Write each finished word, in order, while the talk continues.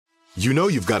You know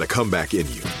you've got a comeback in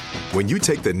you. When you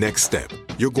take the next step,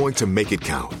 you're going to make it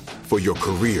count for your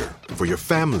career, for your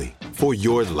family, for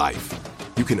your life.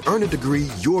 You can earn a degree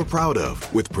you're proud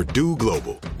of with Purdue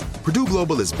Global. Purdue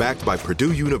Global is backed by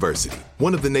Purdue University,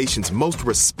 one of the nation's most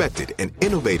respected and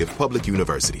innovative public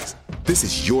universities. This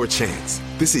is your chance.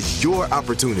 This is your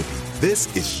opportunity.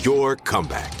 This is your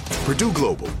comeback. Purdue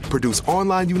Global, Purdue's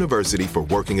online university for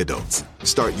working adults.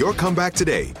 Start your comeback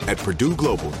today at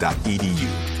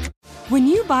purdueglobal.edu. When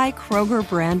you buy Kroger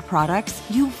brand products,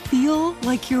 you feel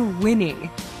like you're winning.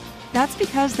 That's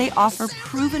because they offer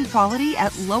proven quality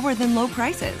at lower than low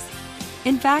prices.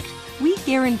 In fact, we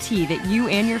guarantee that you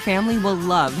and your family will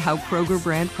love how Kroger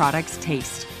brand products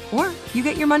taste, or you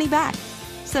get your money back.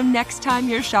 So next time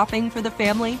you're shopping for the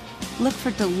family, look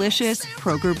for delicious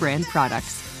Kroger brand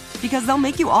products, because they'll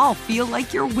make you all feel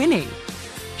like you're winning.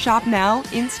 Shop now,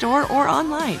 in-store, or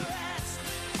online.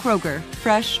 Kroger,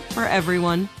 fresh for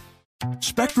everyone.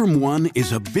 Spectrum One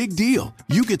is a big deal.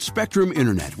 You get Spectrum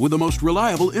Internet with the most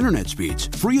reliable internet speeds,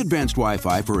 free advanced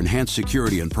Wi-Fi for enhanced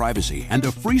security and privacy, and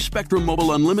a free Spectrum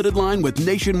Mobile Unlimited line with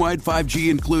nationwide 5G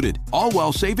included, all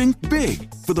while saving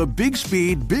big. For the big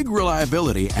speed, big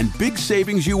reliability, and big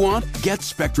savings you want, get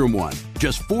Spectrum One.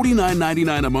 Just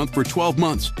 $49.99 a month for 12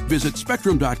 months. Visit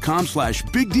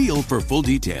spectrum.com/big deal for full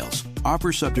details.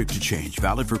 Offer subject to change.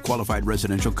 Valid for qualified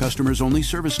residential customers only.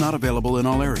 Service not available in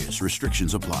all areas.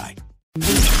 Restrictions apply.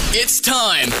 It's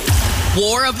time.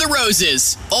 War of the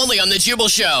Roses. Only on The Jubal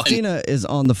Show. Tina is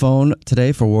on the phone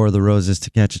today for War of the Roses to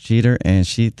catch a cheater, and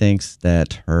she thinks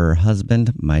that her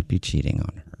husband might be cheating on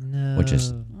her. No.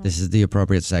 This is the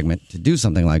appropriate segment to do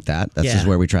something like that. That's just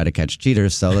where we try to catch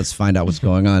cheaters. So let's find out what's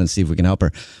going on and see if we can help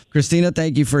her. Christina,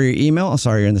 thank you for your email. I'm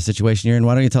sorry you're in the situation you're in.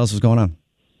 Why don't you tell us what's going on?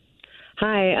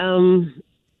 Hi.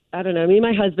 I don't know. Me and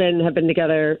my husband have been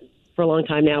together for a long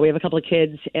time now. We have a couple of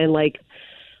kids, and like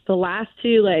the last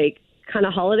two kind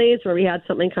of holidays where we had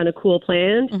something kind of cool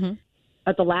planned,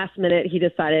 at the last minute he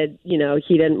decided, he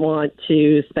didn't want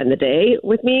to spend the day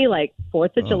with me, like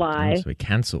 4th of July. So we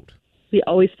canceled. We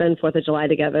always spend 4th of July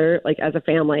together, like as a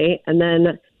family. And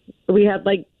then we had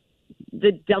like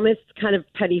the dumbest kind of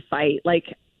petty fight.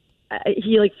 Like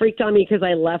he freaked on me because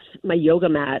I left my yoga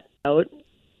mat out.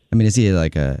 I mean, is he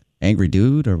like a angry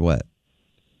dude or what?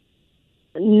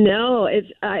 No,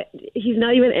 he's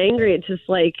not even angry. It's just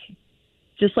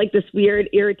like this weird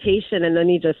irritation, and then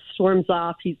he just storms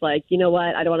off. He's like, you know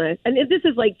what? I don't want to. And this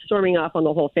is like storming off on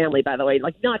the whole family, by the way.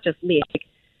 Like not just me. Like,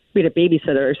 we had a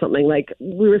babysitter or something. Like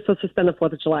we were supposed to spend the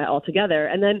 4th of July all together,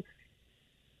 and then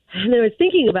I was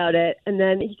thinking about it, and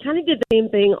then he kind of did the same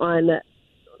thing on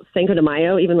Cinco de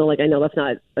Mayo, even though I know that's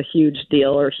not a huge deal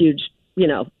or huge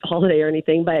holiday or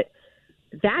anything, but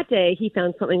that day he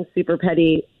found something super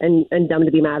petty and dumb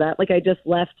to be mad at. Like I just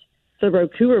left the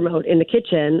Roku remote in the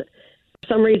kitchen. For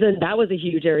some reason that was a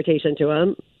huge irritation to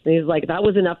him. And he's like, that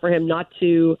was enough for him not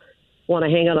to want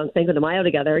to hang out on Cinco de Mayo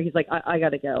together. He's like, I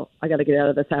gotta go. I gotta get out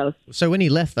of this house. So when he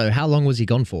left though, how long was he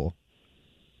gone for?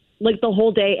 Like the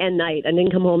whole day and night, and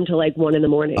didn't come home till 1 in the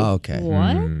morning. Oh, okay.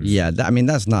 What? Yeah,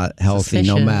 that's not healthy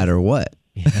no matter what.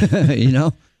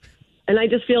 And I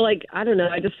just feel like, I don't know,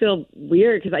 I just feel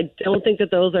weird because I don't think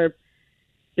that those are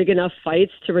big enough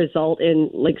fights to result in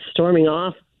storming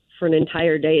off for an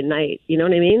entire day and night. You know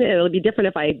what I mean? It would be different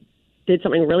if I did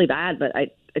something really bad, but I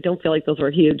don't feel like those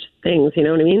were huge things. You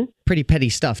know what I mean? Pretty petty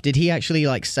stuff. Did he actually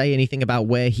say anything about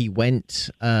where he went,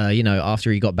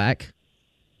 after he got back?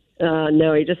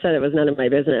 No, he just said it was none of my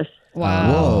business.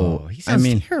 Wow. Whoa. He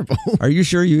sounds terrible. Are you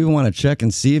sure you even want to check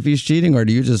and see if he's cheating, or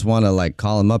do you just want to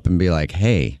call him up and be like,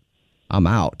 hey, I'm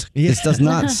out? Yeah. This does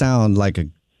not sound like a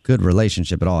good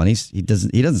relationship at all. And he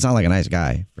doesn't sound like a nice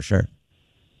guy for sure.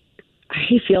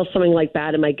 He feels something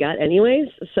bad in my gut anyways.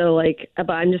 So but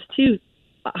I'm just too,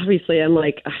 obviously I'm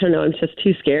I don't know. I'm just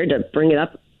too scared to bring it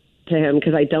up to him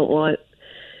because I don't want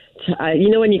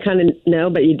to, when you kind of know,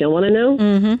 but you don't want to know.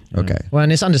 Mm-hmm. Okay. Well,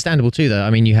 and it's understandable too, though. I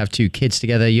mean, you have 2 kids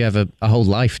together, you have a whole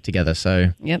life together.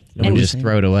 So yep. And just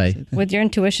throw it away. With your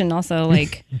intuition also,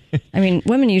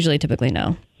 women usually typically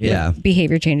know. Yeah.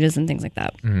 Behavior changes and things like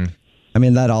that. Mm-hmm. I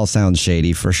mean, that all sounds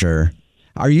shady for sure.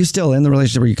 Are you still in the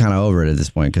relationship or are you kind of over it at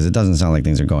this point? Because it doesn't sound like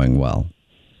things are going well.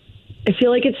 I feel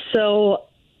like it's so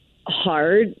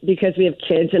hard because we have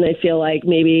kids, and I feel like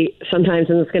maybe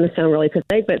sometimes, and it's going to sound really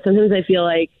pathetic, but sometimes I feel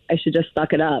like I should just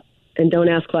suck it up and don't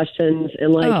ask questions.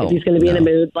 And if he's going to be in a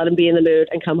mood, let him be in the mood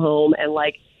and come home and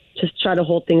just try to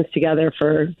hold things together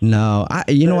for No,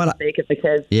 you know what? the sake of the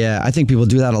kids. Yeah, I think people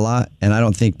do that a lot, and I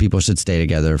don't think people should stay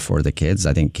together for the kids.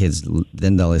 I think kids,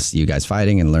 then they'll see you guys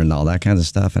fighting and learn all that kinds of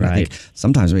stuff. And I think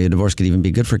sometimes maybe a divorce could even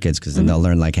be good for kids because then they'll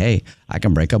learn like, hey, I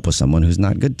can break up with someone who's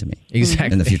not good to me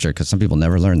in the future, because some people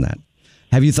never learn that.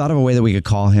 Have you thought of a way that we could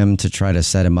call him to try to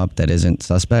set him up that isn't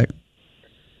suspect?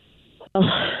 Oh,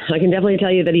 I can definitely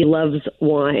tell you that he loves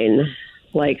wine,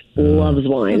 loves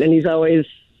wine. And he's always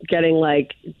getting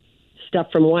like stuff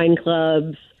from wine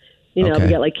clubs. We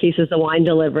get like cases of wine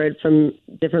delivered from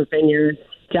different vineyards.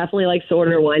 Definitely likes to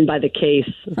order wine by the case.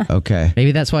 Okay.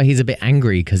 Maybe that's why he's a bit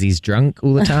angry, because he's drunk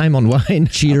all the time on wine.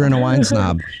 Cheater and a wine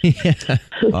snob.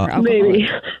 Maybe.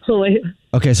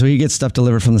 Okay, so he gets stuff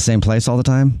delivered from the same place all the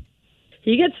time?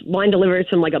 He gets wine delivered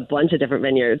from like a bunch of different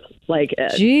vineyards.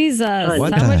 Jesus, how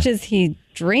much is he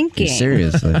drinking?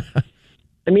 Seriously.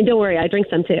 I mean, don't worry, I drink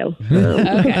some too.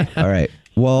 Okay. All right.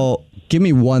 Well, give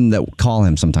me one that call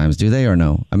him sometimes. Do they or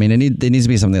no? I mean, it needs to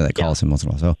be something that calls him once in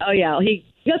a while. So. Oh yeah, he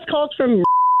gets calls from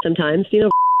sometimes.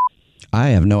 I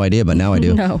have no idea, but now I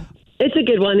do. No. It's a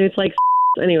good one. It's like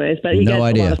anyways, but he gets a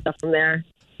lot of stuff from there.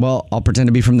 Well, I'll pretend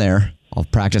to be from there. I'll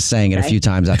practice saying it a few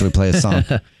times after we play a song.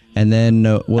 And then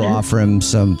we'll offer him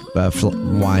some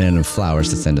wine and flowers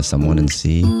to send to someone and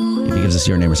see if he gives us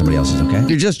your name or somebody else's, okay?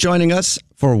 You're just joining us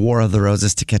for War of the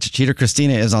Roses to Catch a Cheater.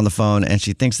 Christina is on the phone, and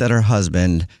she thinks that her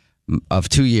husband of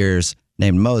 2 years,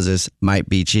 named Moses, might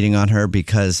be cheating on her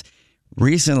because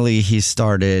recently he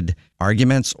started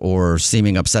arguments or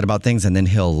seeming upset about things, and then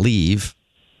he'll leave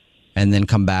and then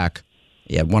come back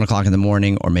at 1 o'clock in the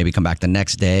morning, or maybe come back the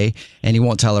next day, and he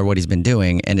won't tell her what he's been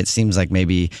doing. And it seems like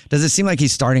does it seem like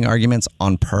he's starting arguments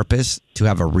on purpose to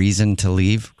have a reason to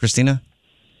leave, Christina?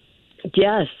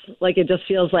 Yes. It just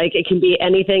feels like it can be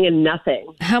anything and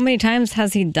nothing. How many times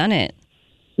has he done it?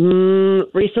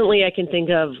 Recently, I can think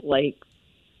of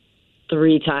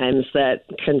 3 times that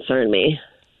concern me.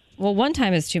 Well, 1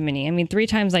 time is too many. I mean, 3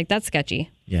 times, that's sketchy.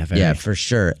 Yeah, very. Yeah, for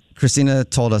sure. Christina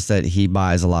told us that he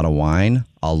buys a lot of wine,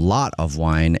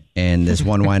 and this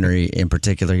one winery in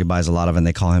particular he buys a lot of, and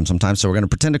they call him sometimes. So we're going to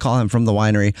pretend to call him from the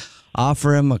winery,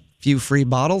 offer him a few free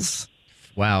bottles.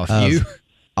 Wow, a few?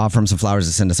 Offer him some flowers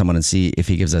to send to someone and see if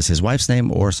he gives us his wife's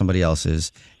name or somebody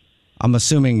else's. I'm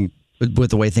assuming with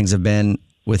the way things have been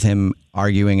with him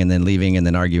arguing and then leaving and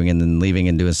then arguing and then leaving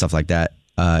and doing stuff like that,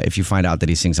 if you find out that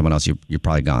he's seeing someone else, you're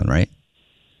probably gone, right?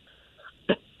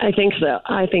 I think so.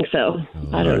 I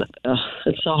don't know. Ugh,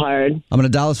 it's so hard. I'm going to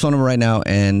dial his phone number right now,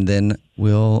 and then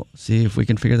we'll see if we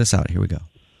can figure this out. Here we go.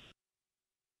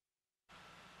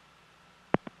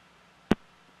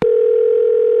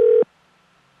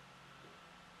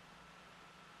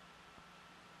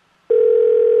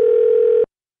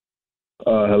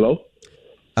 Hello?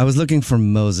 I was looking for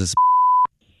Moses.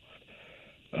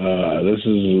 This is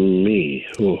me.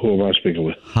 Who am I speaking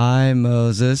with? Hi,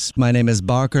 Moses. My name is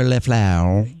Barker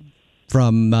Lefleur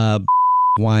from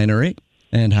Winery.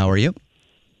 And how are you?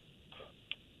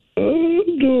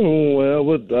 I'm doing well,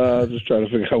 but just trying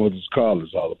to figure out what this call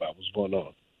is all about. What's going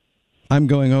on? I'm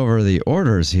going over the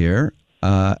orders here,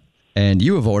 and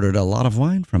you have ordered a lot of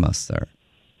wine from us, sir.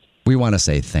 We want to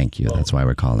say thank you. That's why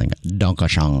we're calling it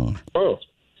Donkashang. Oh.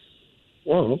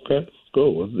 Well, okay.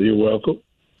 Cool. Well, you're welcome.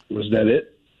 Was that it?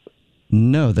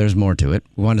 No, there's more to it.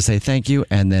 We want to say thank you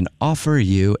and then offer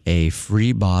you a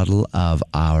free bottle of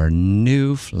our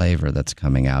new flavor that's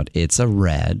coming out. It's a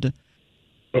red.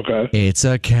 Okay. It's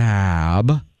a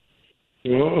cab. Oh,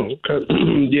 okay.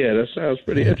 Yeah, that sounds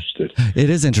pretty interesting. It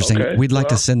is interesting. Okay, We'd like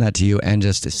to send that to you and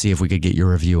just to see if we could get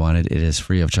your review on it. It is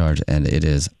free of charge and it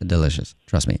is delicious.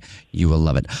 Trust me, you will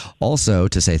love it. Also,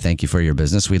 to say thank you for your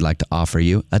business, we'd like to offer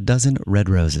you a dozen red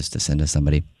roses to send to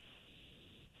somebody.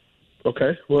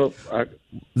 Okay, well,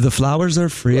 the flowers are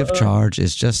free of charge.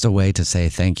 It's just a way to say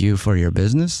thank you for your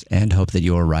business and hope that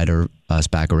you'll write us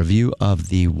back a review of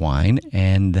the wine,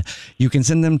 and you can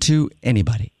send them to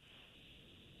anybody.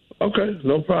 Okay,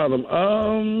 no problem.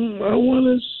 I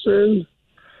want to send.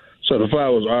 So the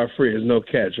flowers are free. There's no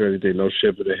catch or anything, no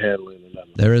shipping or handling or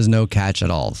nothing. There is no catch at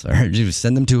all, sir. You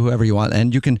send them to whoever you want,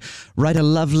 and you can write a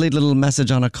lovely little message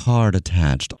on a card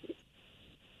attached.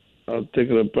 I'm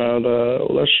thinking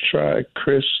about, let's try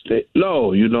Christine.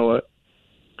 No, you know what?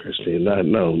 Christine,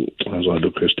 no. I was going to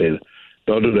do Christine.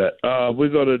 Don't do that. We're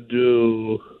going to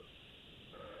do,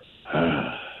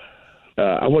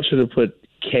 I want you to put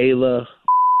Kayla.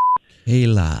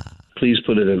 Kayla. Please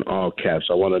put it in all caps.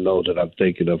 I want to know that I'm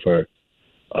thinking of her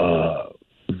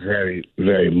very,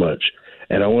 very much.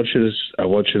 And I want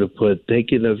you to put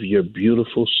thinking of your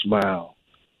beautiful smile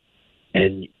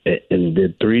and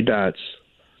then 3 dots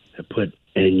and put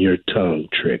in your tongue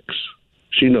tricks.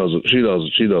 She knows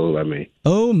what I mean.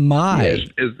 Oh my! Yeah,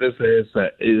 it's well,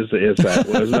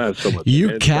 it's not so much.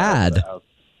 You cad.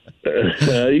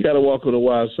 You got to walk on the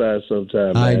wild side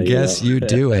sometime. I guess you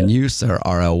do, and you, sir,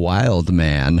 are a wild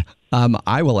man.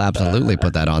 I will absolutely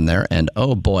put that on there, and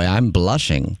oh boy, I'm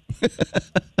blushing.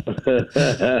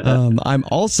 I'm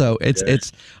also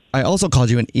I also called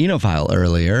you an enophile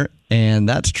earlier, and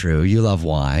that's true. You love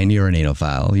wine. You're an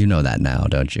enophile. You know that now,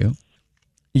 don't you?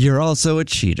 You're also a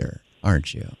cheater,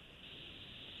 aren't you?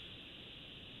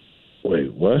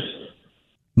 Wait, what?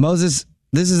 Moses,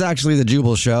 this is actually the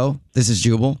Jubal show. This is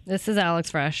Jubal. This is Alex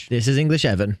Fresh. This is English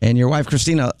Evan. And your wife,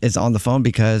 Christina, is on the phone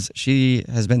because she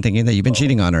has been thinking that you've been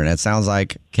cheating on her, and it sounds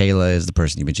like Kayla is the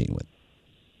person you've been cheating with.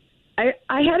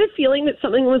 I had a feeling that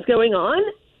something was going on,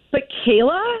 but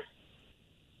Kayla?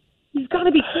 You've got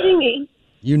to be kidding me.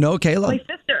 You know Kayla? My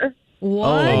sister.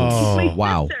 What? Oh, My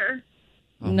wow. sister.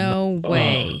 No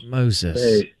way.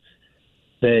 Moses.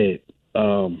 Babe,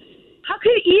 How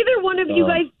could either one of you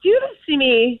guys do this to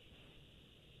me?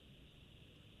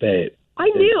 babe. I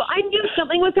knew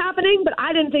something was happening, but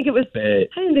I didn't think it was. Babe,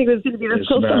 I didn't think it was going to be this it's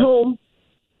close to not. home.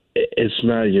 It's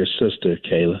not your sister,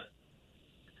 Kayla.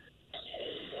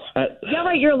 Yeah,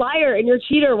 right. You're a liar and you're a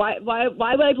cheater. Why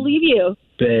would I believe you?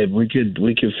 Babe, we could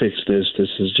fix this. This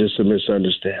is just a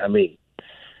misunderstanding. I mean,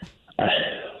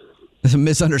 It's a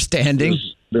misunderstanding.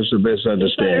 This is a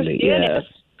misunderstanding. Yeah.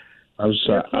 I'm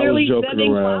sorry. You're clearly I was joking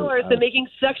sending around. flowers and making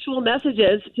sexual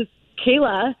messages to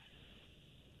Kayla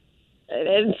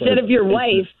instead of your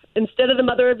wife, instead of the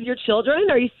mother of your children.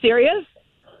 Are you serious?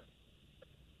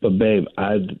 But babe,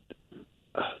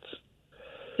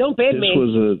 Don't babe this me.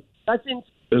 was That's a.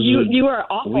 You are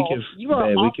awful. You are an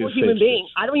babe, we awful can human fix being.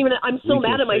 this. I don't even. I'm so We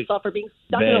can mad at fix- myself for being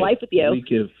stuck Babe, in a life with you. We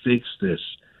can fix this.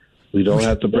 We don't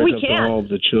have to break we up the can't. home,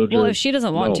 the children. Well, if she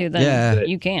doesn't want to, then Yeah.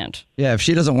 you can't. Yeah, if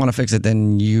she doesn't want to fix it,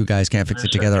 then you guys can't fix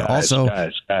it together. Guys, Also,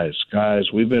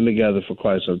 guys, we've been together for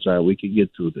quite some time. We can get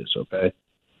through this, okay?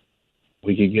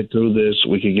 We can get through this.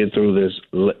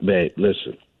 Babe,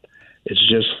 listen. It's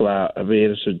just flower. I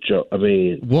mean, it's a joke. I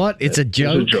mean, What? It's a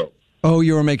joke? It's a joke. oh,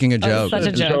 you were making a joke. such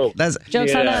a joke. That's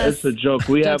Jokes on us. It's a joke.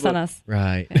 We Jokes have on us.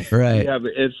 Right. right. We have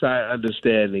an inside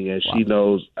understanding, and she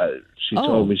knows. She Oh.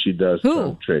 told me she does Who?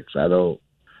 some tricks. I don't.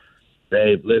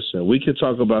 Babe, listen. We can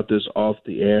talk about this off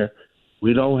the air.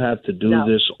 We don't have to do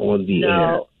this on the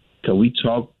air. Can we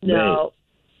talk? No.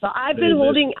 But I've Babe, been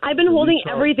holding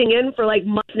talk? everything in for like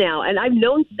months now, and I've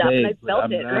known stuff and Babe, I felt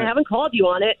I'm it, and I not- haven't called you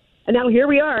on it, and now here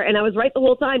we are, and I was right the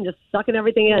whole time, just sucking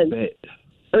everything in. Babe,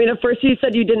 I mean, at first you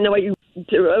said you didn't know what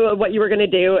you were going to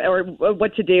do or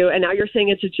what to do, and now you're saying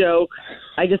it's a joke.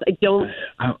 I don't.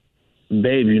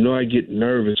 babe, you know I get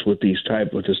nervous with this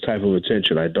type of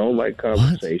attention. I don't like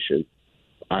conversation.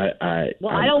 I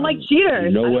don't like cheaters.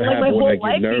 You know I what don't like my happens when whole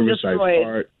I life get being nervous? I destroyed.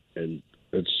 fart, and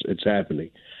it's happening.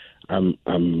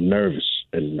 I'm nervous,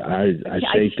 and I say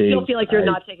I things. still feel like you're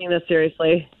not taking this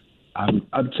seriously. I'm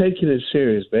taking it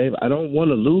serious, babe. I don't want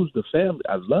to lose the family.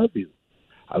 I love you.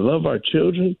 I love our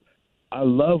children. I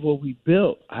love what we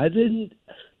built. I didn't.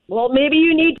 Well, maybe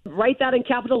you need to write that in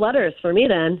capital letters for me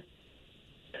then.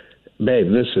 Babe,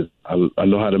 listen. I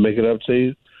know how to make it up to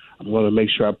you. I'm going to make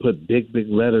sure I put big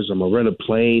letters. I'm going to rent a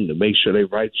plane to make sure they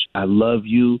write, I love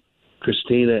you,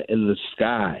 Christina, in the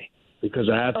sky. Because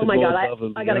I have to Oh my go God, above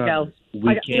and I gotta beyond. go.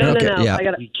 We can't. Okay, No. yeah. I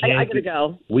gotta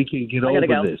go. We can get I over gotta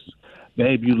go. this.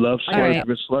 Babe, you love All right.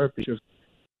 Slurpee.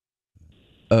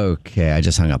 Okay, I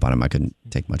just hung up on him. I couldn't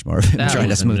take much more of it. I'm That trying to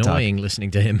was smooth talk. annoying listening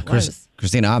to him.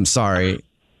 Christina, I'm sorry.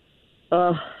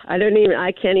 I don't even.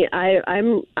 I can't. I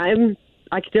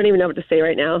don't even know what to say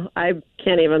right now. I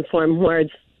can't even form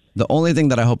words. The only thing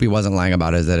that I hope he wasn't lying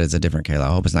about is that it's a different Kayla. I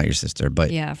hope it's not your sister,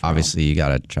 but Yeah, for obviously you got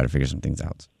to try to figure some things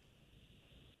out.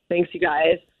 Thanks, you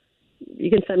guys. You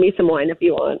can send me some wine if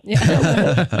you want.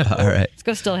 All right. Let's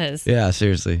go steal his. Yeah,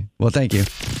 seriously. Well, thank you.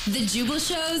 The Jubal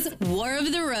Show's War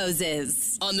of the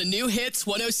Roses. On the new hits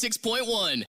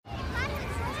 106.1.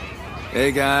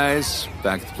 Hey guys,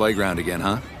 back at the playground again,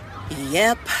 huh?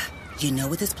 Yep. You know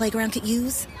what this playground could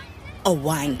use? A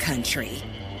wine country.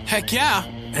 Heck yeah,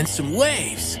 and some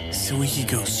waves so we could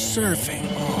go surfing.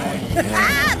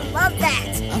 Love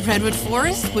that. A redwood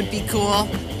forest would be cool.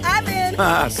 I'm in.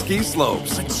 Ah, ski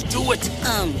slopes. Let's do it.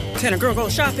 Can a girl go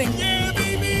shopping? Yeah,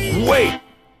 baby. Wait!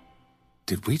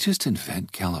 Did we just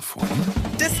invent California?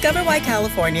 Discover why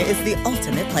California is the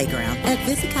ultimate playground at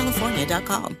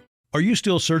visitcalifornia.com. Are you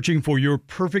still searching for your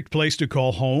perfect place to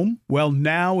call home? Well,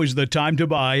 now is the time to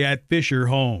buy at Fisher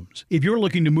Homes. If you're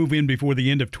looking to move in before the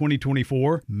end of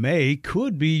 2024, May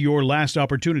could be your last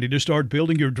opportunity to start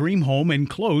building your dream home and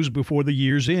close before the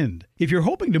year's end. If you're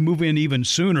hoping to move in even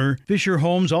sooner, Fisher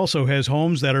Homes also has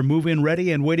homes that are move-in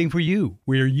ready and waiting for you,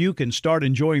 where you can start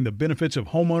enjoying the benefits of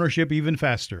homeownership even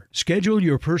faster. Schedule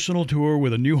your personal tour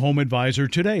with a new home advisor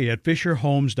today at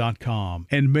FisherHomes.com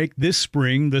and make this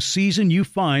spring the season you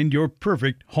find your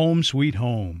perfect home sweet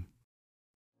home.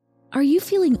 Are you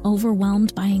feeling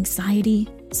overwhelmed by anxiety,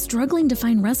 struggling to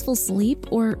find restful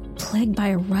sleep, or plagued by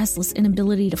a restless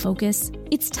inability to focus?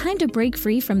 It's time to break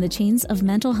free from the chains of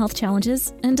mental health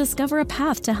challenges and discover a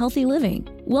path to healthy living.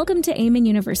 Welcome to Amen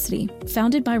University,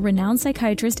 founded by renowned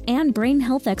psychiatrist and brain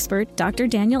health expert Dr.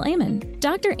 Daniel Amen.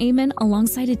 Dr. Amen,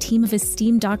 alongside a team of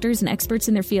esteemed doctors and experts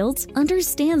in their fields,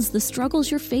 understands the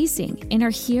struggles you're facing and are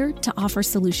here to offer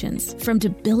solutions. From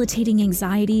debilitating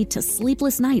anxiety to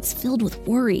sleepless nights filled with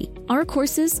worry, our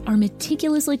courses are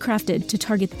meticulously crafted to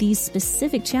target these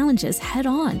specific challenges head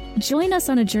on. Join us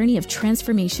on a journey of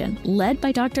transformation led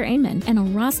by Dr. Amen and a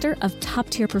roster of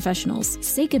top-tier professionals.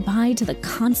 Say goodbye to the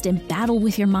constant battle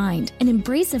with your mind and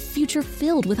embrace a future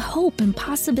filled with hope and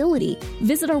possibility.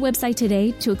 Visit our website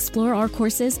today to explore our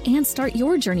courses and start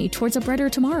your journey towards a brighter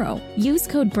tomorrow. Use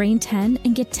code BRAIN10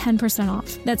 and get 10%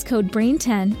 off. That's code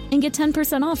BRAIN10 and get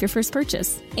 10% off your first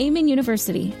purchase. Amen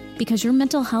University, because your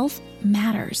mental health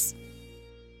matters.